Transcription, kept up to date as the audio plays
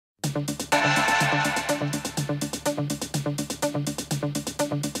Hey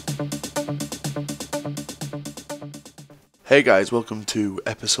guys, welcome to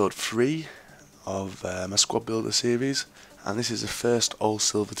episode 3 of my squad builder series, and this is the first all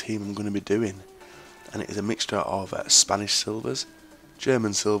silver team I'm going to be doing, and it is a mixture of Spanish silvers,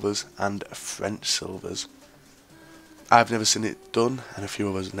 German silvers and French silvers. I've never seen it done, and a few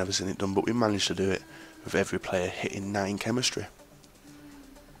of us have never seen it done, but we managed to do it with every player hitting 9 chemistry.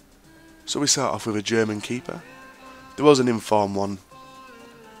 So we start off with a German keeper. There was an informed one,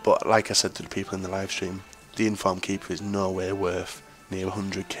 but like I said to the people in the live stream, the informed keeper is nowhere worth near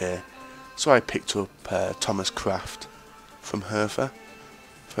 100k, so I picked up Thomas Kraft from Hertha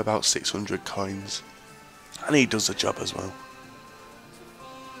for about 600 coins, and he does the job as well.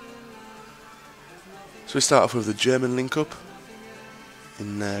 So we start off with the German link-up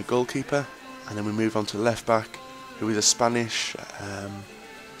in goalkeeper, and then we move on to left back, who is a Spanish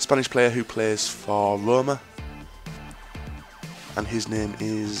player who plays for Roma, and his name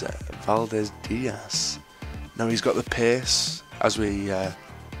is Valdez Diaz. Now he's got the pace, as we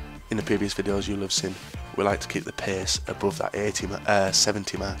in the previous videos you'll have seen, we like to keep the pace above that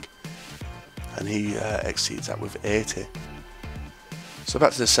 70 mark, and he exceeds that with 80. So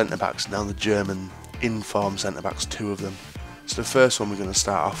back to the centre backs now, the German in-form centre backs, 2 of them. So the first one we're going to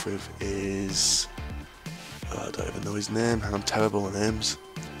start off with is, I don't even know his name, I'm terrible with names.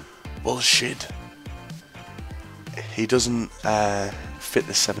 Bullshit. He doesn't fit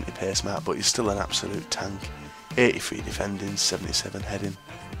the 70 pace mark, but he's still an absolute tank. 83 defending, 77 heading.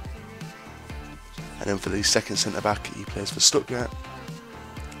 And then for the second centre back, he plays for Stuttgart.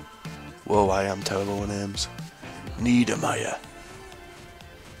 Whoa, I am terrible with names. Niedermeyer.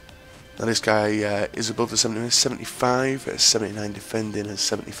 Now this guy is above the 70, 75, 79 defending and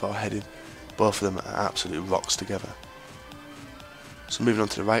 74 heading. Both of them are absolute rocks together. So moving on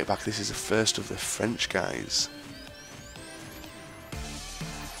to the right back, this is the first of the French guys.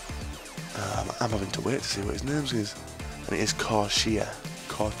 I'm having to wait to see what his name is, and it is Corchia.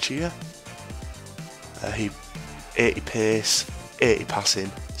 He 80 pace, 80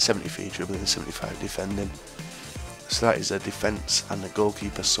 passing, 73 dribbling and 75 defending. So that is a defence and a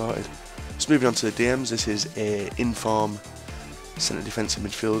goalkeeper sorted. So moving on to the DMs, this is a in-form centre defensive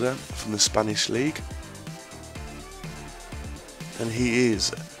midfielder from the Spanish league, and he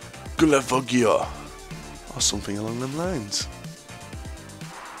is Gulavoggio, or something along them lines.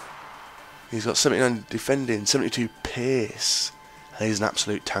 He's got 79 defending, 72 pace, and he's an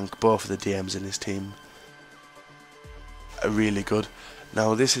absolute tank. Both of the DMs in his team are really good.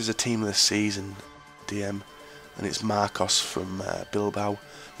 Now this is a team of the season DM, and it's Marcos from Bilbao.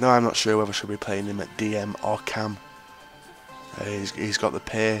 Now I'm not sure whether I should be playing him at DM or Cam. He's got the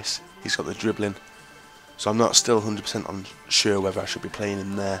pace, he's got the dribbling, so I'm not still 100% sure whether I should be playing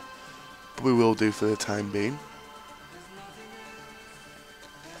him there, but we will do for the time being.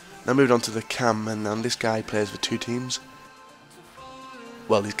 Now moving on to the Cam, and this guy plays for 2 teams.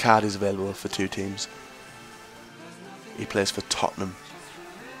 Well, his card is available for 2 teams. He plays for Tottenham,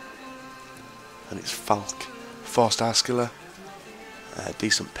 and it's Falk. 4-star skiller,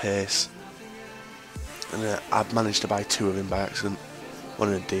 decent pace, and I've managed to buy 2 of him by accident.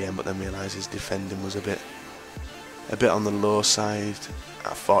 One in a DM, but then realised his defending was a bit on the low side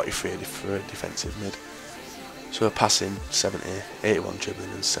at 43 for a defensive mid. So we're passing 70, 81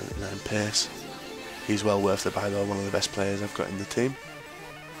 dribbling and 79 pace. He's well worth the buy though, one of the best players I've got in the team.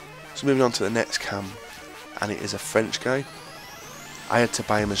 So moving on to the next Cam, and it is a French guy. I had to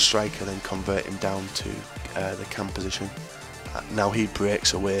buy him as striker, then convert him down to the Cam position. Now he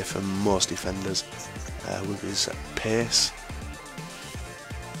breaks away from most defenders with his pace.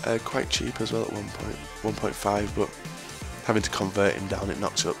 Quite cheap as well at 1.5, but having to convert him down, it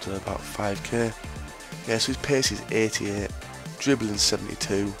knocks it up to about 5k. Yeah, so his pace is 88, dribbling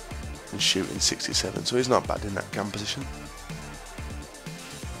 72 and shooting 67, so he's not bad in that Cam position.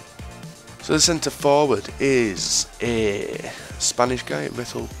 So the centre forward is a Spanish guy,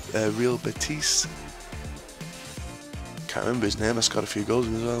 Real Betis. Can't remember his name, I scored a few goals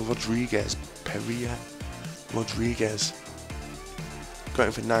in as well. Rodriguez. Got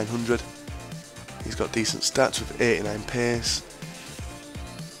him for 900. He's got decent stats with 89 pace,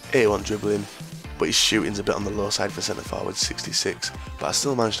 81 dribbling, but his shooting's a bit on the low side for centre forward, 66. But I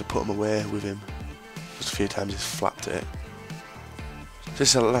still managed to put him away with him. Just a few times he's flapped it. So this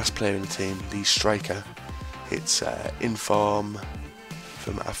is the last player in the team, the striker. It's in form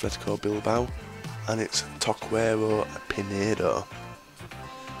from Atletico Bilbao, and it's Torquero Pinedo.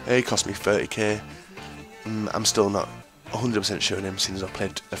 He cost me 30k. I'm still not 100% sure on him since I've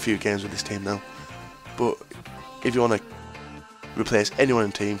played a few games with this team now. But if you want to replace anyone in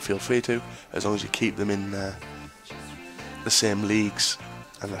the team, feel free to, as long as you keep them in the same leagues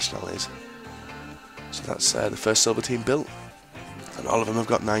and nationalities. So that's the first silver team built, and all of them have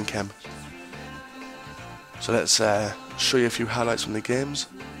got 9 chem. So let's show you a few highlights from the games.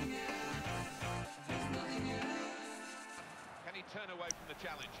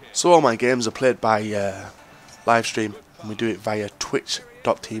 So all my games are played by live stream, and we do it via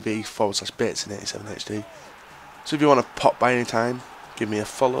twitch.tv/BatesIn87HD. So if you want to pop by any time, give me a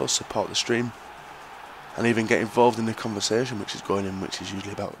follow, support the stream, and even get involved in the conversation which is going in, which is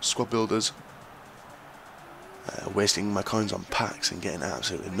usually about squad builders, wasting my coins on packs and getting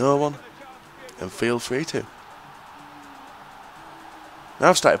absolutely no one, and feel free to. Now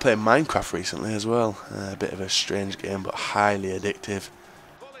I've started playing Minecraft recently as well, a bit of a strange game but highly addictive.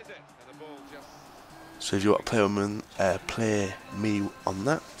 So if you want to play me on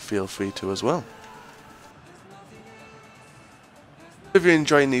that, feel free to as well. If you're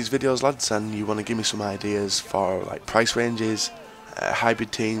enjoying these videos, lads, and you want to give me some ideas for like price ranges,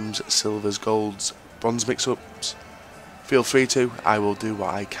 hybrid teams, silvers, golds, bronze mix-ups, feel free to. I will do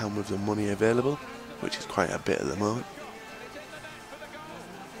what I can with the money available, which is quite a bit at the moment.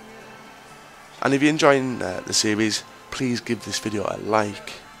 And if you're enjoying the series, please give this video a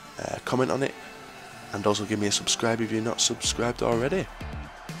like, comment on it, and also give me a subscribe if you're not subscribed already.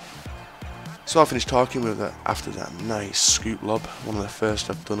 So I'll finish talking with that after that nice scoop lob, one of the first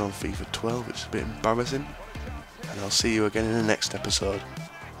I've done on FIFA 12, which is a bit embarrassing. And I'll see you again in the next episode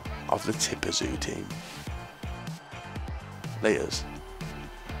of the Tipper Zoo team. Laters.